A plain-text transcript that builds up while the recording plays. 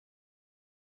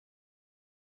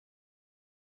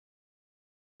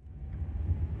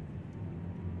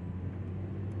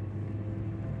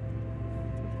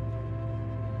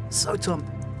So, Tom,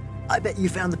 I bet you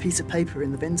found the piece of paper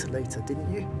in the ventilator,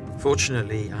 didn't you?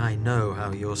 Fortunately, I know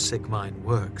how your sick mind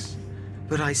works.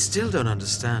 But I still don't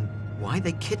understand why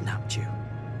they kidnapped you.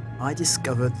 I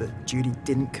discovered that Judy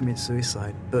didn't commit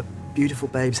suicide, but Beautiful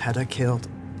Babes had her killed.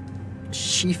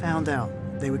 She found out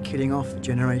they were killing off a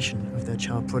generation of their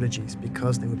child prodigies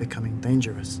because they were becoming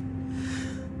dangerous.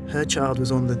 Her child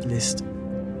was on the list.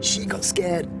 She got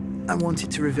scared and wanted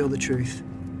to reveal the truth.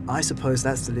 I suppose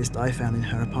that's the list I found in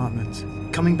her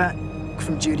apartment. Coming back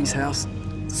from Judy's house,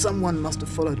 someone must have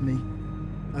followed me.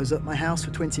 I was at my house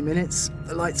for 20 minutes,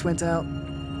 the lights went out,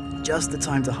 just the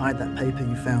time to hide that paper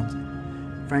you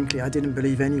found. Frankly, I didn't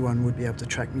believe anyone would be able to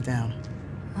track me down.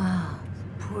 Wow,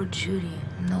 poor Judy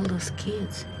and all those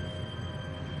kids.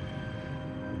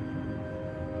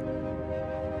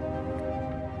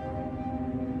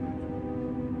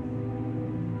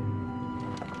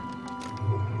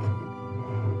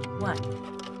 What?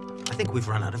 I think we've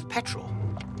run out of petrol.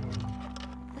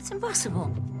 That's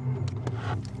impossible.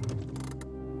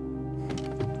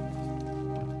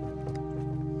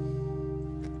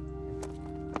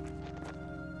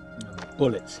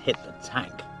 Bullets hit the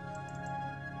tank.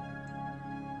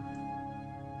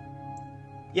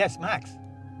 Yes, Max.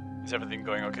 Is everything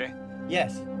going okay?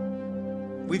 Yes.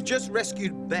 We've just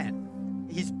rescued Ben.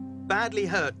 He's badly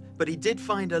hurt, but he did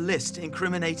find a list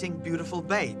incriminating Beautiful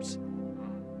Babes.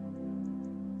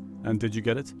 And did you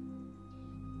get it?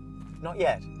 Not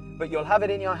yet, but you'll have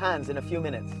it in your hands in a few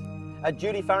minutes. At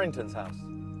Judy Farrington's house.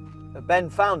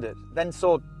 Ben found it, then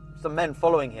saw some men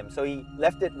following him, so he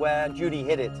left it where Judy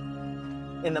hid it.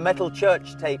 In the Metal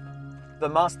Church tape, the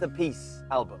Masterpiece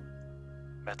album.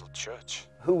 Metal Church?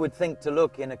 Who would think to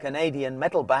look in a Canadian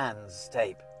metal band's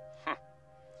tape?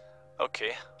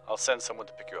 Okay, I'll send someone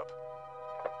to pick you up.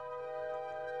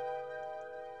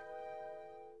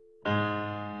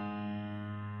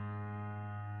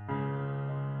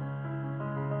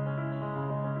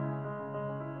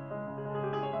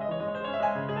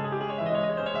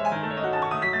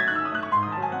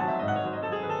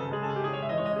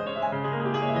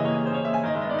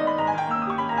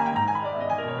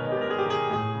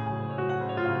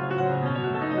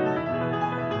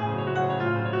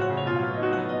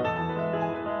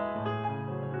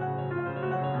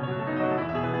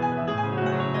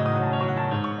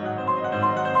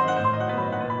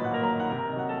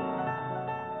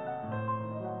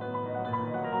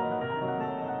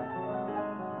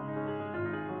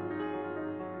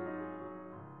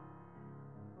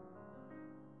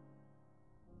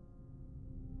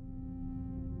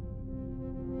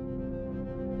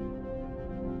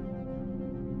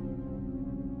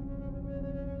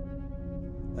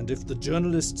 And if the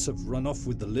journalists have run off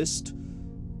with the list,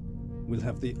 we'll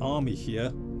have the army here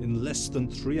in less than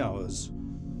 3 hours.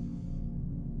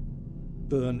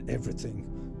 Burn everything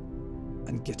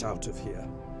and get out of here.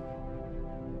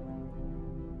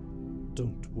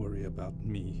 Don't worry about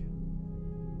me.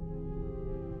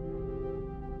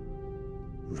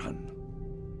 Run.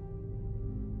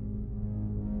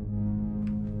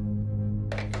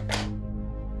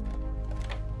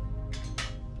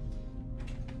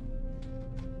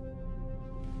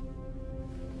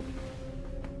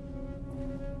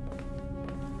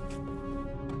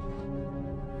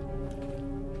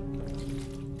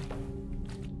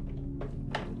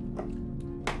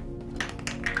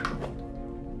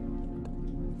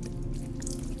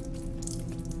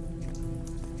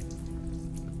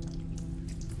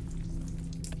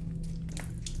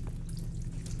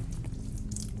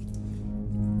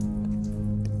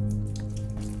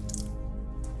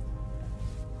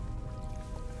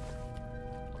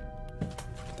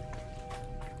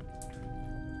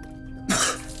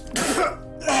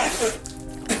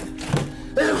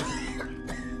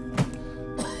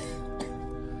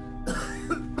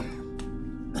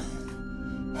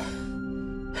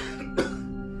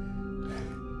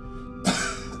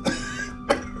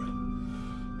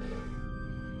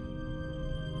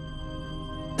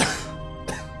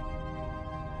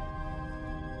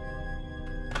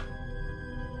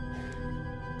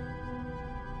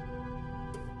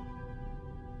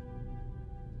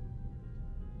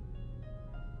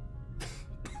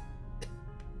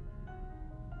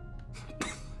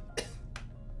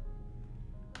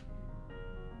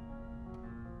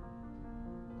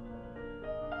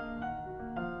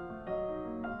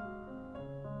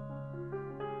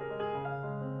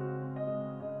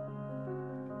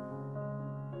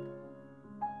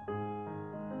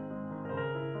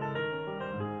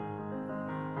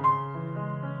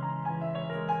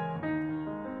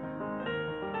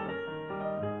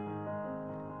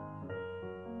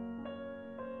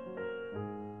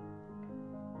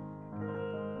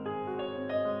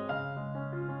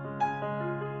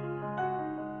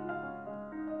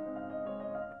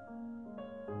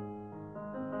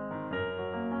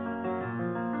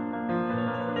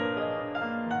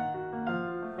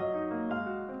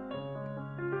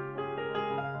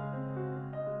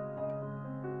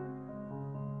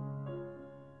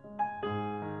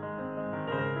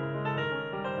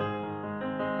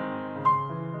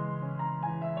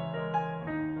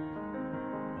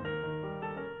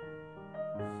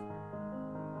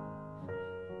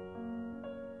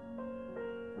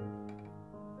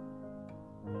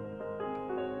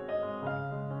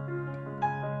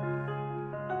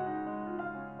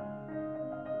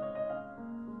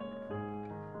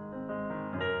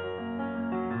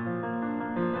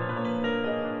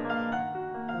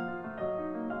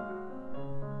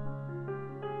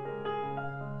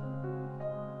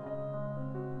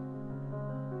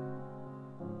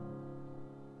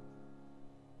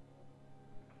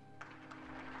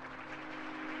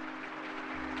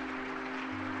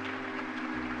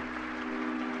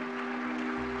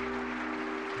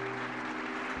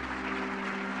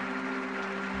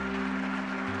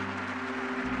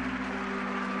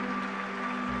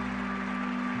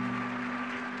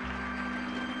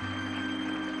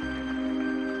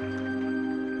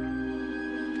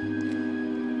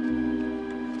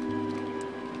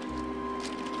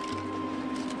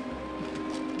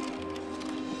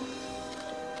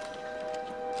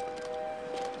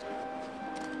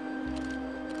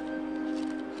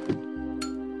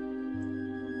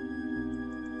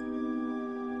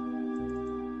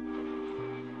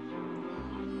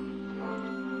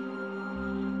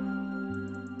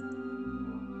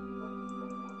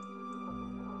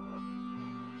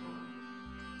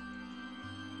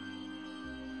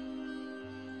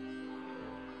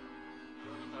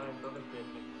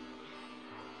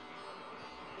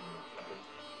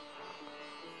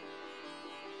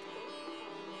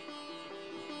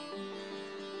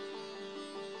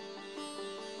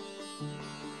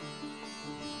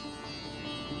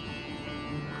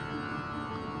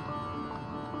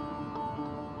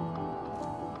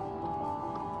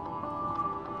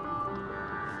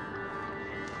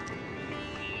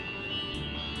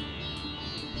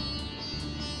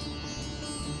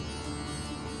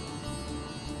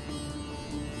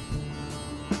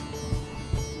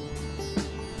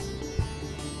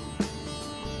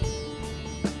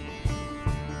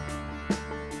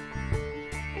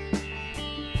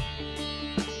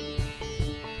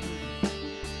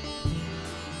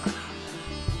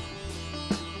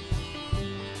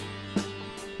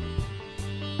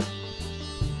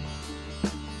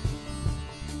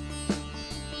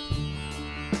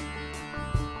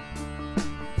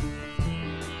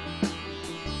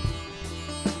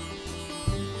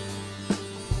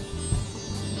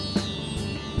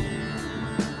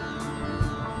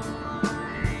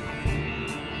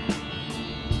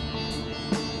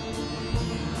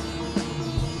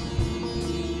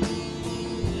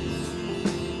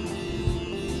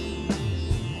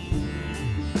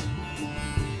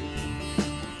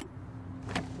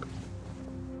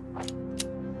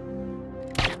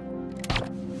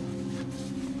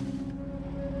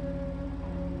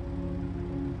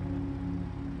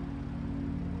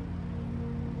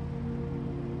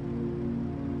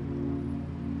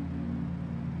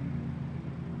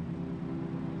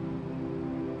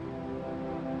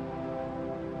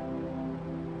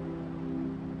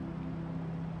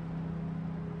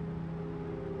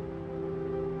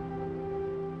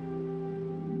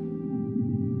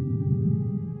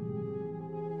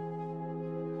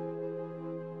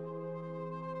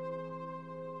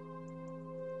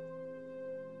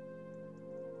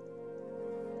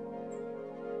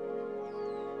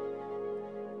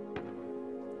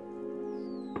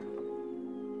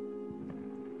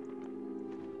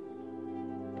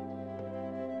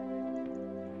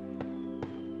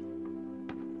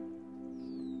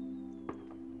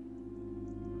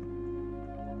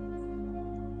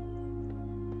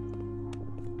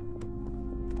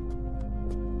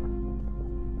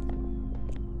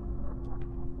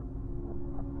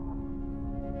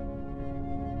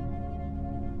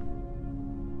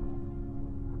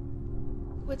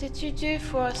 What did you do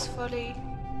for us, Folly?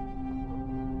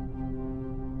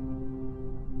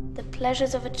 The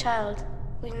pleasures of a child.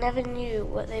 We never knew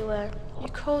what they were. You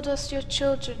called us your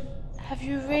children. Have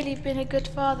you really been a good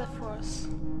father for us?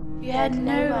 You had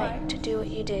no right to do what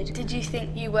you did. Did you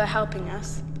think you were helping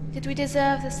us? Did we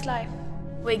deserve this life?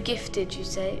 We're gifted, you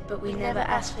say, but we never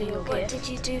asked for your What gift. did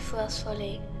you do for us,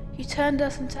 Folly? You turned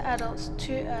us into adults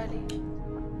too early.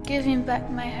 Give me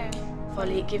back my home.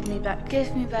 Folly, give me back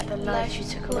the life you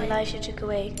took away. The life you took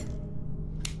away.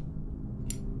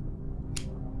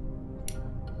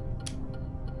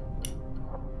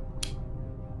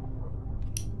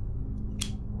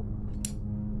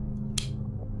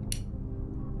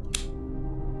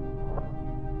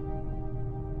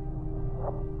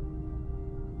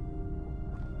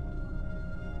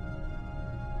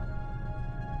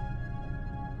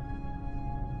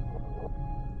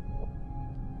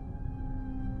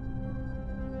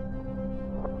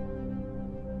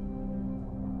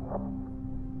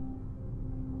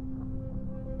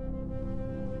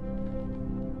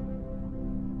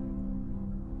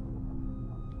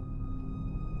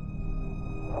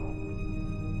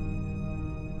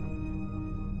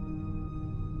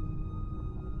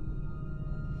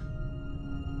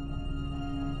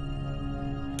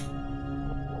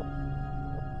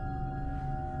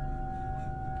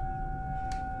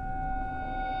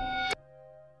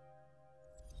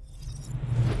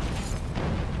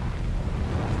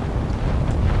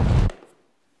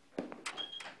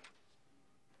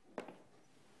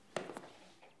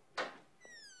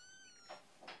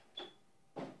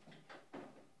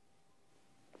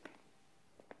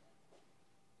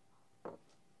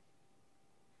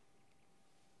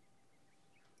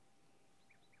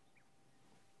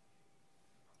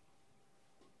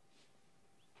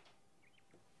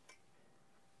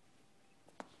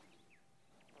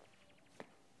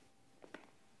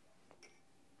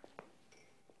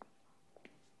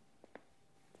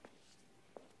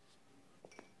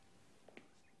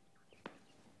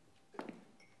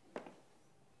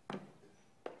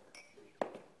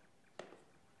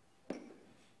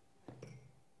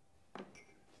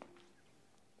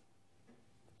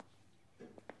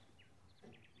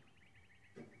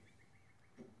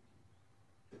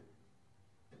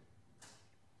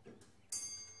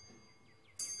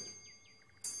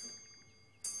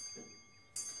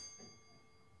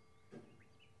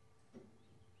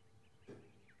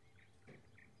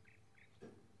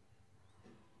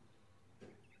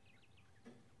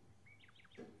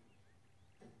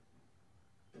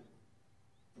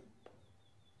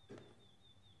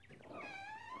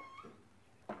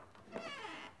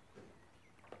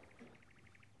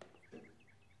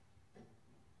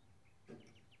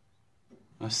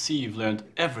 I see you've learned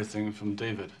everything from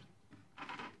David.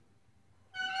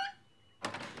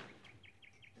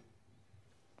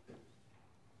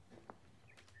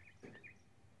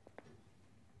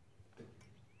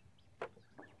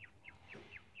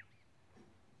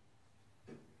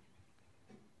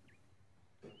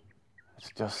 It's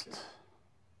just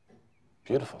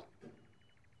beautiful.